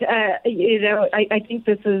 Right. I think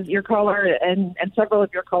this is your caller and several of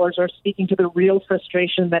your callers are speaking to the real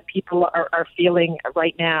frustration that people are feeling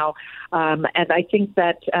right now. And I think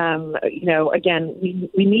that, again,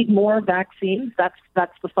 we need more vaccines. That's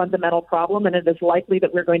the fundamental problem, and it is likely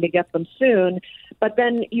that we're going to get them soon. But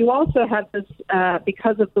then you also have this,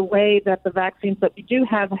 because of the way that the vaccines that we do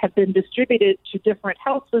have been distributed to different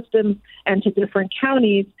health systems and to different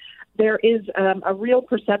counties, there is a real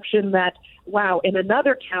perception that, wow, in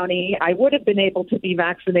another county, I would have been able to be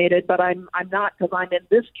vaccinated, but I'm not because I'm in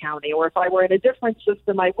this county. Or if I were in a different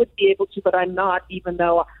system, I would be able to, but I'm not, even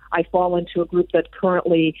though I fall into a group that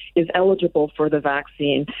currently is eligible for the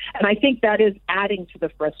vaccine. And I think that is adding to the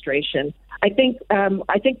frustration. I think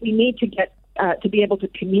we need to get to be able to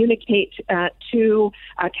communicate to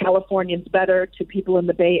Californians better, to people in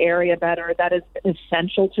the Bay Area better. That is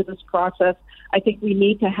essential to this process. I think we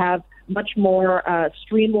need to have much more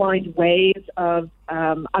streamlined ways of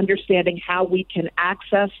understanding how we can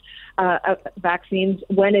access vaccines,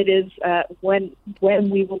 when it is when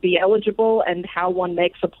we will be eligible, and how one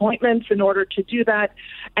makes appointments in order to do that.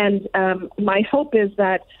 And my hope is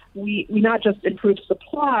that we not just improve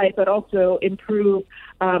supply, but also improve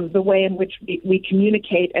the way in which we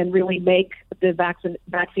communicate and really make the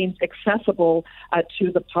vaccines accessible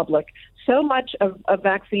to the public. So much of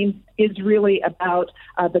vaccines is really about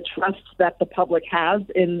the trust that the public has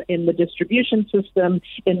in the distribution system,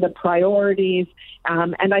 in the priorities,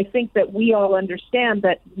 and I think that we all understand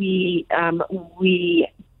that we can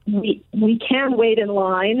wait in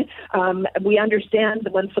line. We understand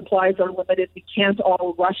that when supplies are limited, we can't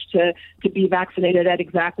all rush to be vaccinated at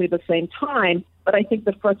exactly the same time. But I think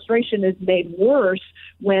the frustration is made worse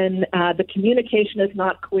when the communication is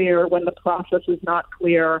not clear, when the process is not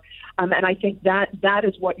clear. And I think that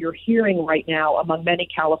is what you're hearing right now among many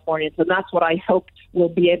Californians. And that's what I hope we'll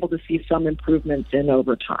be able to see some improvements in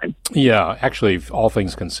over time. Yeah, actually, all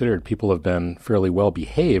things considered, people have been fairly well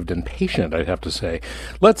behaved and patient, I'd have to say.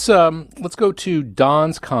 Let's go to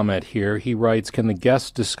Don's comment here. He writes, can the guests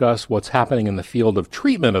discuss what's happening in the field of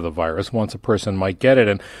treatment of the virus once a person might get it?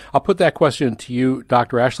 And I'll put that question to you,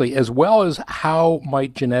 Dr. Ashley, as well as how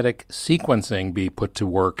might genetic sequencing be put to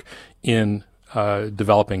work in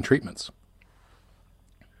developing treatments?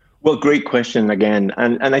 Well, great question again.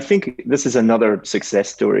 And I think this is another success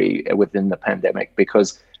story within the pandemic,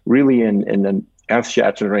 because really in an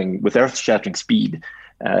earth-shattering speed,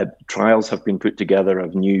 trials have been put together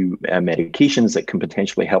of new medications that can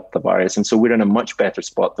potentially help the virus. And so we're in a much better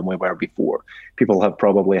spot than we were before. People have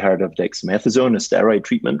probably heard of dexamethasone, a steroid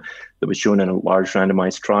treatment that was shown in a large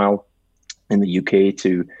randomized trial in the UK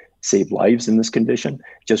to save lives in this condition.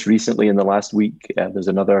 Just recently, in the last week, there's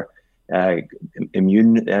another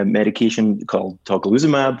immune medication called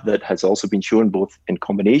tocilizumab that has also been shown both in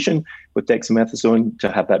combination with dexamethasone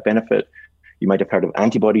to have that benefit. You might have heard of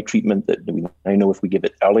antibody treatment that we now know if we give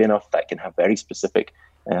it early enough, that can have very specific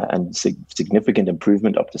and significant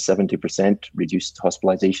improvement, up to 70% reduced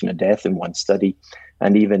hospitalization and death in one study,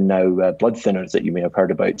 and even now blood thinners that you may have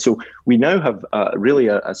heard about. So we now have really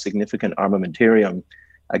a significant armamentarium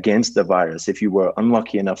against the virus if you were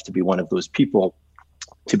unlucky enough to be one of those people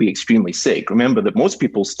to be extremely sick. Remember that most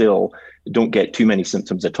people still don't get too many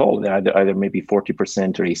symptoms at all. They're either maybe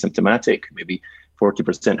 40% are asymptomatic, maybe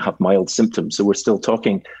 40% have mild symptoms. So we're still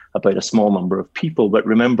talking about a small number of people. But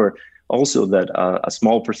remember also that a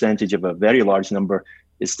small percentage of a very large number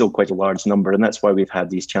is still quite a large number. And that's why we've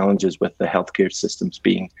had these challenges with the healthcare systems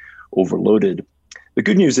being overloaded. The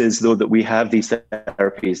good news is, though, that we have these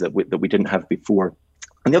therapies that we didn't have before.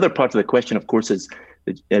 And the other part of the question, of course, is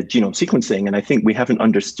genome sequencing. And I think we haven't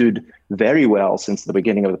understood very well since the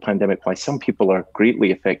beginning of the pandemic why some people are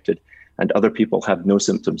greatly affected and other people have no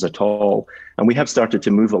symptoms at all. And we have started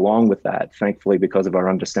to move along with that, thankfully, because of our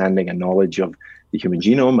understanding and knowledge of the human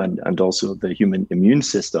genome and also the human immune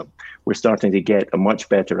system. We're starting to get a much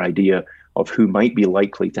better idea of who might be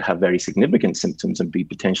likely to have very significant symptoms and be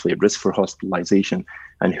potentially at risk for hospitalization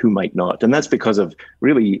and who might not. And that's because of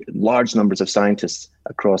really large numbers of scientists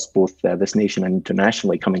across both this nation and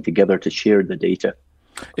internationally coming together to share the data.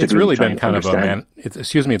 It's really been kind of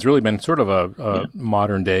it's really been sort of a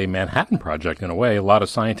modern day Manhattan Project in a way. A lot of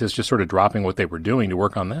scientists just sort of dropping what they were doing to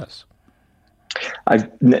work on this. I've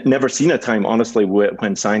never seen a time, honestly,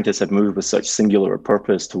 when scientists have moved with such singular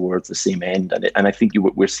purpose towards the same end. And I think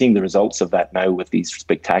we're seeing the results of that now with these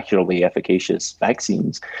spectacularly efficacious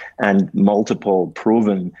vaccines and multiple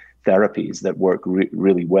proven therapies that work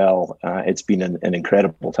really well. It's been an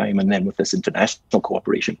incredible time. And then with this international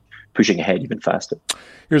cooperation, pushing ahead even faster.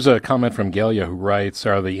 Here's a comment from Galia who writes,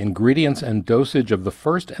 are the ingredients and dosage of the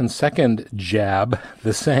first and second jab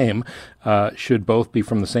the same? Should both be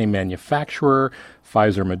from the same manufacturer,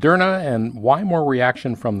 Pfizer, Moderna? And why more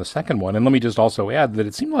reaction from the second one? And let me just also add that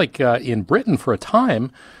it seemed like in Britain for a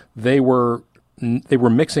time, they were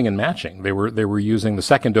mixing and matching. They were using the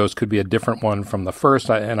second dose could be a different one from the first.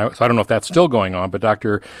 So I don't know if that's still going on, but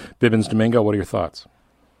Dr. Bibbins-Domingo, what are your thoughts?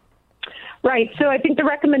 Right. So I think the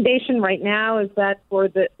recommendation right now is that for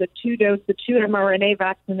the two mRNA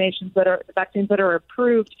vaccines that are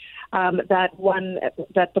approved, that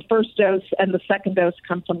the first dose and the second dose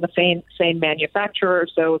come from the same manufacturer.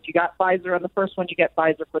 So if you got Pfizer on the first one, you get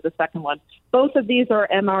Pfizer for the second one. Both of these are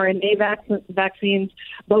mRNA vaccines.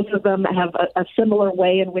 Both of them have a similar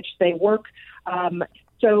way in which they work.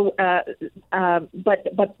 But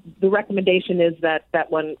the recommendation is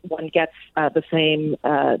that one gets the same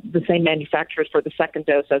manufacturers for the second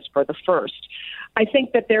dose as for the first. I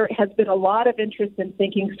think that there has been a lot of interest in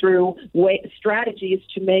thinking through strategies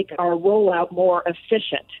to make our rollout more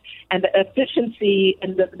efficient, and the efficiency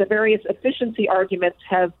and the various efficiency arguments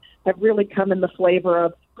have really come in the flavor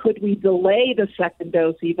of, could we delay the second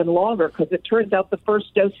dose even longer? Because it turns out the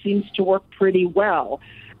first dose seems to work pretty well.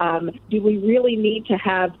 Do we really need to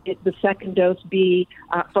have the second dose be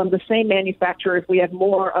from the same manufacturer? If we have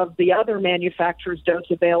more of the other manufacturer's dose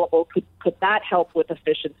available, could that help with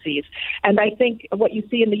efficiencies? And I think what you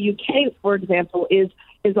see in the UK, for example, is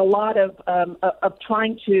a lot of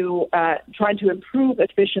trying to improve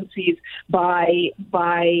efficiencies by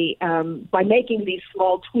making these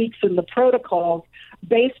small tweaks in the protocols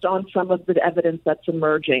based on some of the evidence that's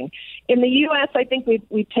emerging. In the U.S., I think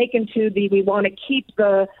we've taken to we want to keep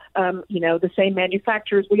the same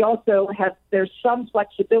manufacturers. We also there's some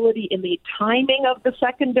flexibility in the timing of the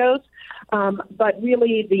second dose, but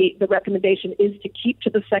really the recommendation is to keep to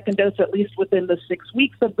the second dose at least within the 6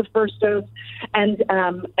 weeks of the first dose, and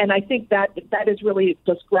I think that is really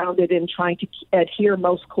just grounded in trying to adhere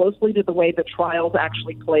most closely to the way the trials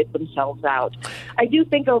actually played themselves out. I do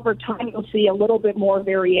think over time you'll see a little bit more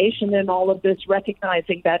variation in all of this,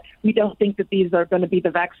 recognizing that we don't think that these are going to be the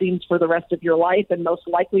vaccines for the rest of your life, and most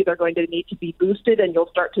likely they're going to need to be boosted, and you'll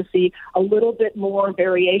start to see a little bit more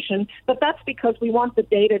variation. But that's because we want the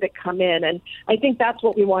data to come in, and I think that's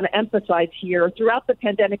what we want to emphasize here. Throughout the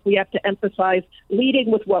pandemic, we have to emphasize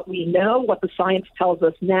leading with what we know, what the science tells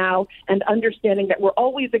us now, and understanding that we're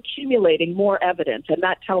always accumulating more evidence, and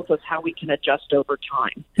that tells us how we can adjust over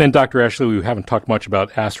time. And Dr. Ashley, we haven't talked much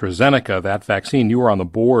about AstraZeneca, that vaccine. You were on the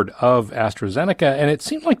board of AstraZeneca, and it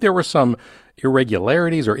seemed like there were some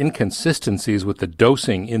irregularities or inconsistencies with the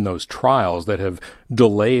dosing in those trials that have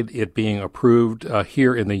delayed it being approved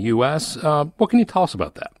here in the U.S. What can you tell us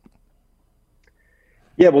about that?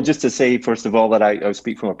 Yeah, well, just to say, first of all, that I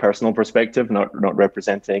speak from a personal perspective, not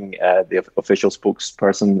representing the official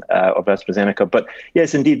spokesperson of AstraZeneca. But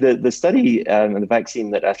yes, indeed, the study and the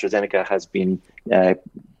vaccine that AstraZeneca has been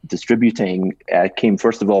distributing came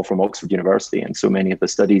first of all from Oxford University, and so many of the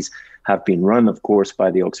studies have been run, of course,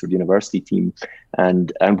 by the Oxford University team.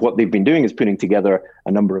 And what they've been doing is putting together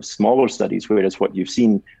a number of smaller studies, whereas what you've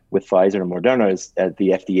seen with Pfizer and Moderna is the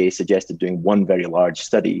FDA suggested doing one very large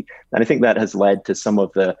study. And I think that has led to some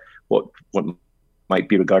of the what might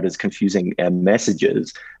be regarded as confusing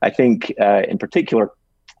messages. I think in particular,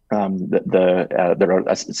 there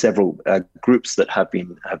are several groups that have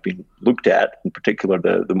been looked at. In particular,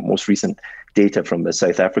 the most recent data from the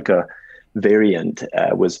South Africa variant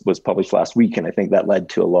was published last week, and I think that led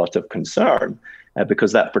to a lot of concern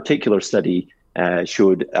because that particular study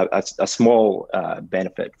showed a small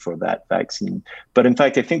benefit for that vaccine. But in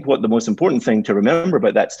fact, I think what the most important thing to remember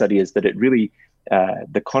about that study is that it really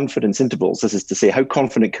the confidence intervals, this is to say, how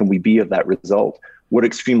confident can we be of that result, were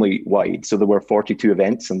extremely wide. So there were 42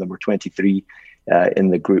 events, and there were 23 in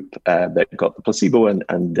the group that got the placebo and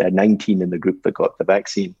 19 in the group that got the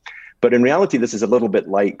vaccine. But in reality, this is a little bit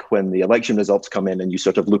like when the election results come in and you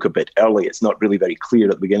sort of look a bit early. It's not really very clear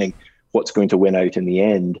at the beginning what's going to win out in the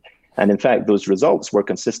end. And in fact, those results were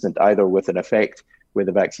consistent either with an effect where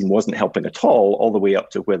the vaccine wasn't helping at all the way up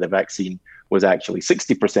to where the vaccine was actually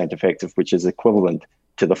 60% effective, which is equivalent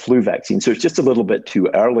to the flu vaccine. So it's just a little bit too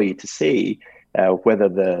early to say whether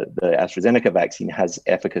the AstraZeneca vaccine has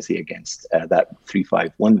efficacy against that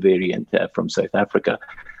 351 variant from South Africa.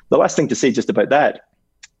 The last thing to say just about that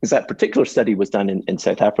is that particular study was done in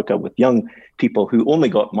South Africa with young people who only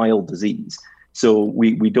got mild disease. So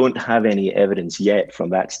we don't have any evidence yet from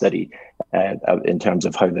that study in terms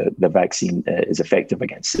of how the vaccine is effective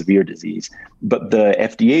against severe disease. But the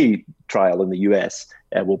FDA trial in the US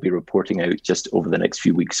will be reporting out just over the next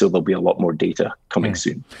few weeks. So there'll be a lot more data coming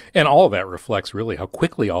soon. And all of that reflects really how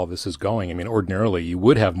quickly all this is going. I mean, ordinarily you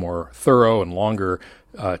would have more thorough and longer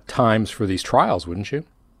times for these trials, wouldn't you?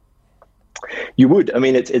 You would. I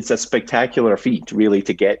mean, it's a spectacular feat, really,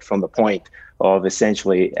 to get from the point of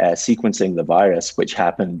essentially sequencing the virus, which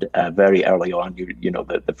happened very early on.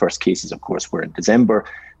 The first cases, of course, were in December.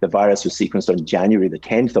 The virus was sequenced on January the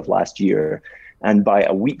 10th of last year. And by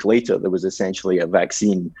a week later, there was essentially a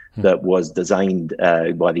vaccine that was designed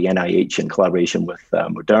by the NIH in collaboration with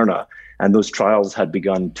Moderna. And those trials had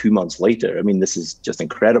begun 2 months later. I mean, this is just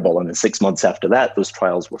incredible. And then 6 months after that, those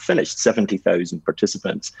trials were finished, 70,000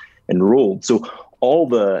 participants enrolled. So all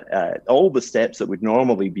the steps that would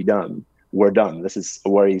normally be done were done. This is a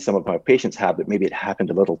worry some of our patients have, that maybe it happened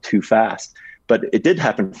a little too fast. But it did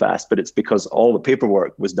happen fast, but it's because all the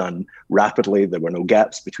paperwork was done rapidly. There were no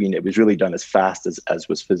gaps between. It was really done as fast as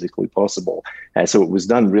was physically possible. So it was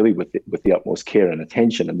done really with the utmost care and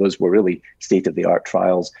attention. And those were really state-of-the-art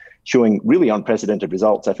trials showing really unprecedented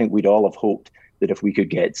results. I think we'd all have hoped that if we could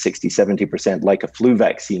get 60, 70% like a flu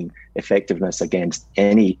vaccine effectiveness against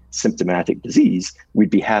any symptomatic disease, we'd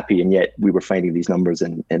be happy. And yet we were finding these numbers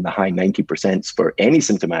in the high 90% for any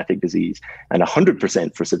symptomatic disease and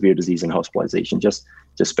 100% for severe disease and hospitalization. Just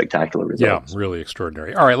spectacular results. Yeah, really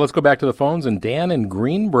extraordinary. All right, let's go back to the phones. And Dan in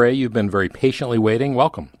Greenbrae, you've been very patiently waiting.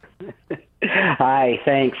 Welcome. Hi,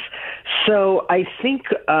 thanks. So I think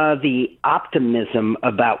the optimism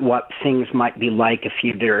about what things might be like a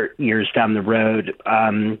few years down the road,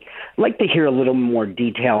 I'd like to hear a little more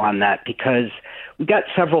detail on that, because we've got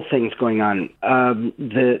several things going on.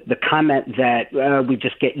 The comment that we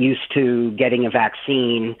just get used to getting a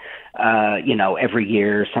vaccine, every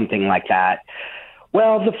year, something like that.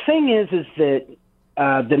 Well, the thing is that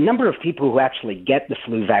the number of people who actually get the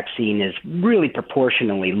flu vaccine is really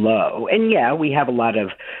proportionally low. And yeah, we have a lot of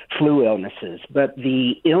flu illnesses, but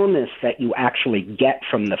the illness that you actually get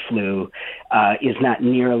from the flu is not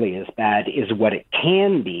nearly as bad as what it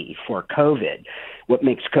can be for COVID. What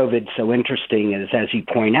makes COVID so interesting is, as you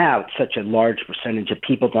point out, such a large percentage of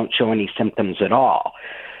people don't show any symptoms at all.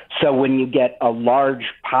 So when you get a large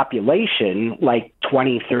population, like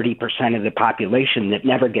 20, 30% of the population that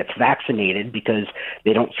never gets vaccinated because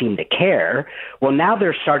they don't seem to care, well, now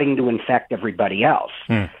they're starting to infect everybody else.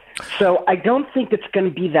 So I don't think it's going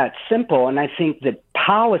to be that simple, and I think that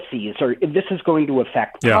this is going to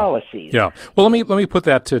affect policies. Yeah. Well, let me put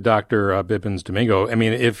that to Dr. Bibbins-Domingo. I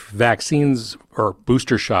mean, if vaccines or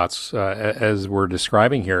booster shots, as we're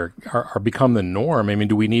describing here, are become the norm, I mean,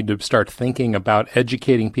 do we need to start thinking about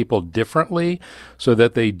educating people differently so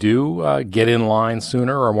that they do get in line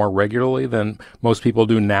sooner or more regularly than most people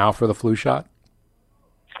do now for the flu shot?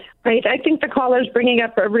 Right. I think the caller is bringing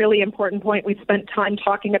up a really important point. We've spent time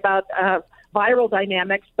talking about viral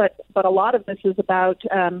dynamics, but a lot of this is about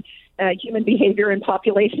human behavior and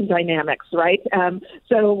population dynamics, right?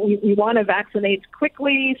 So we want to vaccinate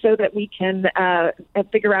quickly so that we can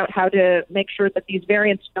figure out how to make sure that these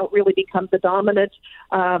variants don't really become the dominant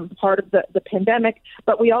part of the pandemic.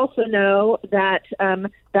 But we also know that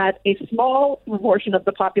that a small proportion of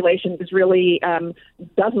the population is really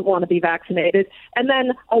doesn't want to be vaccinated, and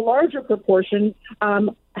then a larger proportion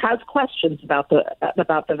has questions about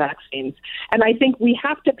the vaccines. And I think we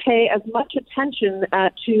have to pay as much attention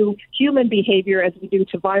to human behavior as we do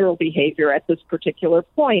to viral behavior at this particular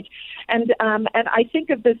point. And I think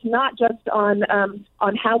of this not just on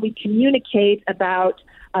how we communicate about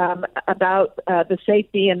the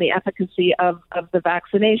safety and the efficacy of the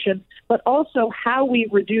vaccination, but also how we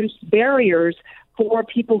reduce barriers for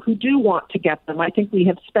people who do want to get them. I think we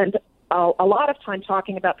have spent a lot of time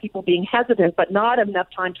talking about people being hesitant, but not enough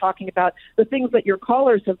time talking about the things that your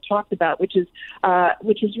callers have talked about, which is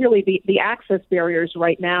really the access barriers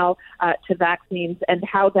right now to vaccines, and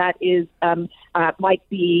how that is might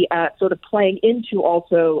be sort of playing into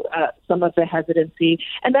also some of the hesitancy.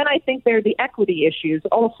 And then I think there are the equity issues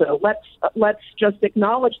also. Let's just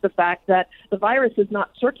acknowledge the fact that the virus is not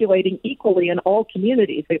circulating equally in all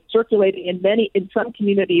communities. It's circulating in some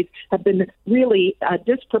communities have been really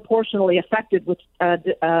disproportionately affected with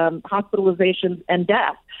hospitalizations and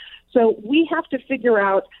death. So we have to figure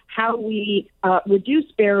out how we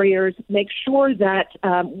reduce barriers, make sure that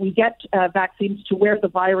we get vaccines to where the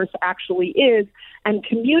virus actually is, and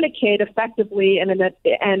communicate effectively and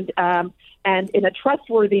in a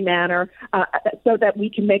trustworthy manner, so that we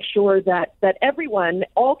can make sure that everyone,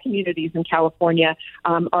 all communities in California,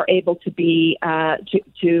 are able to be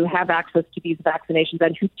to have access to these vaccinations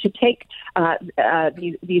and to take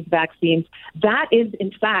these vaccines. That is,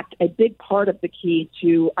 in fact, a big part of the key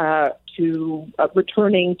to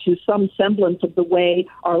returning to some semblance of the way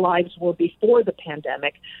our lives were before the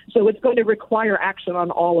pandemic. So it's going to require action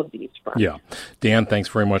on all of these fronts. Yeah. Dan, thanks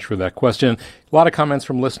very much for that question. A lot of comments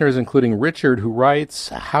from listeners, including Richard, who writes,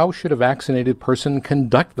 how should a vaccinated person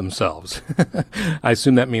conduct themselves? I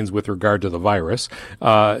assume that means with regard to the virus.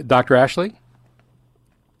 Dr. Ashley?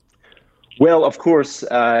 Well, of course,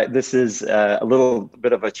 this is a little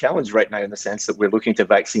bit of a challenge right now in the sense that we're looking to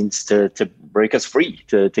vaccines to break us free,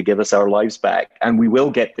 to give us our lives back. And we will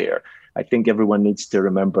get there. I think everyone needs to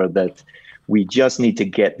remember that we just need to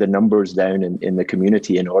get the numbers down in the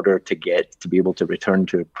community in order to be able to return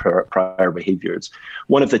to prior behaviors.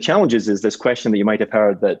 One of the challenges is this question that you might have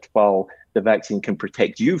heard, that while the vaccine can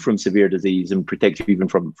protect you from severe disease and protect you even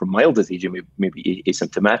from mild disease, you may be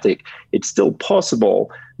asymptomatic, it's still possible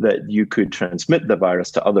that you could transmit the virus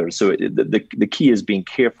to others. So the key is being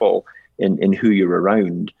careful in who you're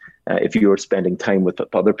around. If you are spending time with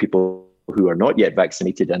other people who are not yet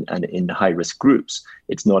vaccinated and in high-risk groups,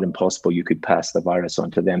 it's not impossible you could pass the virus on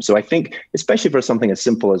to them. So I think, especially for something as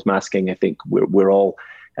simple as masking, I think we're all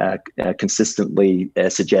consistently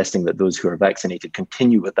suggesting that those who are vaccinated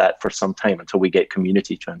continue with that for some time until we get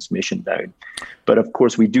community transmission down. But of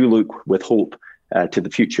course, we do look with hope to the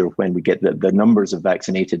future when we get the numbers of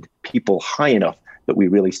vaccinated people high enough that we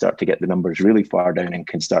really start to get the numbers really far down and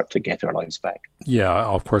can start to get our lives back. Yeah,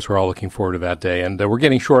 of course, we're all looking forward to that day. And we're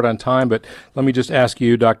getting short on time, but let me just ask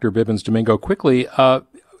you, Dr. Bibbins-Domingo, quickly,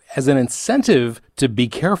 as an incentive to be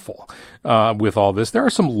careful with all this, there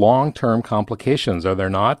are some long-term complications, are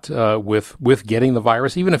there not, with getting the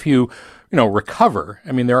virus? Even if you recover,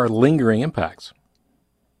 I mean, there are lingering impacts.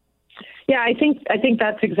 Yeah, I think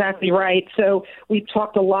that's exactly right. So we've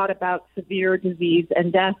talked a lot about severe disease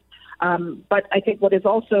and death. But I think what is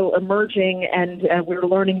also emerging, and we're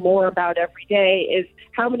learning more about every day, is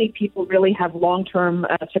how many people really have long-term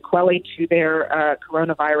sequelae to their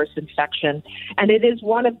coronavirus infection. And it is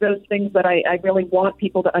one of those things that I really want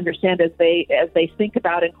people to understand as they think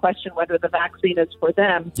about and question whether the vaccine is for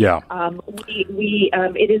them. Yeah.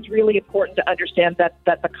 It is really important to understand that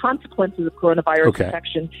the consequences of coronavirus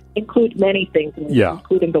infection include many things,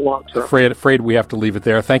 including the long-term. Afraid we have to leave it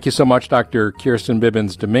there. Thank you so much, Dr. Kirsten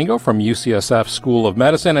Bibbins-Domingo from UCSF School of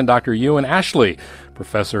Medicine, and Dr. Ewan Ashley,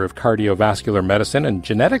 Professor of Cardiovascular Medicine and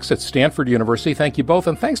Genetics at Stanford University. Thank you both,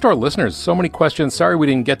 and thanks to our listeners. So many questions. Sorry we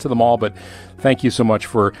didn't get to them all, but thank you so much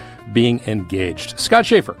for being engaged. Scott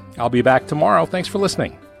Schaefer, I'll be back tomorrow. Thanks for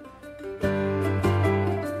listening.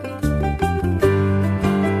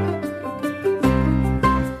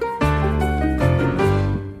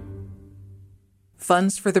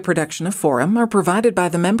 Funds for the production of Forum are provided by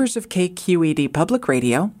the members of KQED Public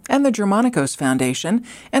Radio and the Germanicos Foundation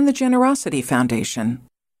and the Generosity Foundation.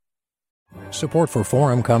 Support for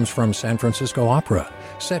Forum comes from San Francisco Opera.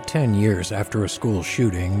 Set 10 years after a school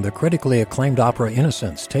shooting, the critically acclaimed opera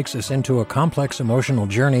Innocence takes us into a complex emotional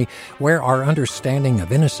journey where our understanding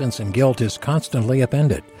of innocence and guilt is constantly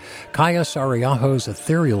upended. Kaya Sariaho's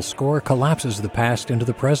ethereal score collapses the past into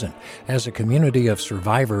the present as a community of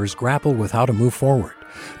survivors grapple with how to move forward.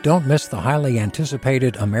 Don't miss the highly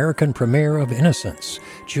anticipated American premiere of Innocence,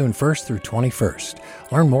 June 1st through 21st.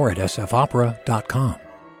 Learn more at sfopera.com.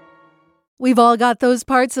 We've all got those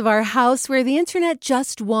parts of our house where the internet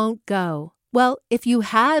just won't go. Well, if you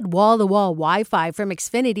had wall-to-wall Wi-Fi from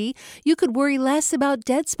Xfinity, you could worry less about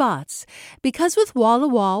dead spots. Because with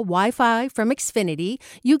wall-to-wall Wi-Fi from Xfinity,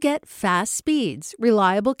 you get fast speeds,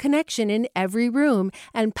 reliable connection in every room,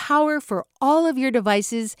 and power for all of your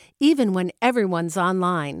devices, even when everyone's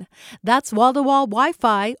online. That's wall-to-wall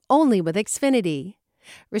Wi-Fi only with Xfinity.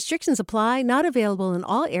 Restrictions apply, not available in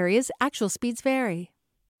all areas. Actual speeds vary.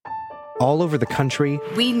 All over the country,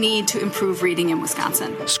 we need to improve reading in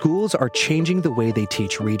Wisconsin. Schools are changing the way they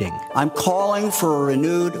teach reading. I'm calling for a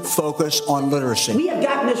renewed focus on literacy. We have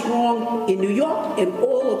gotten this wrong in New York and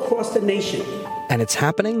all across the nation. And it's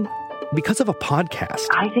happening because of a podcast.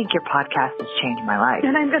 I think your podcast has changed my life.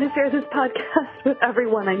 And I'm going to share this podcast with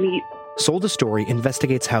everyone I meet. Sold a Story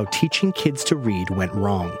investigates how teaching kids to read went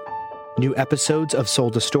wrong. New episodes of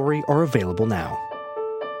Sold a Story are available now.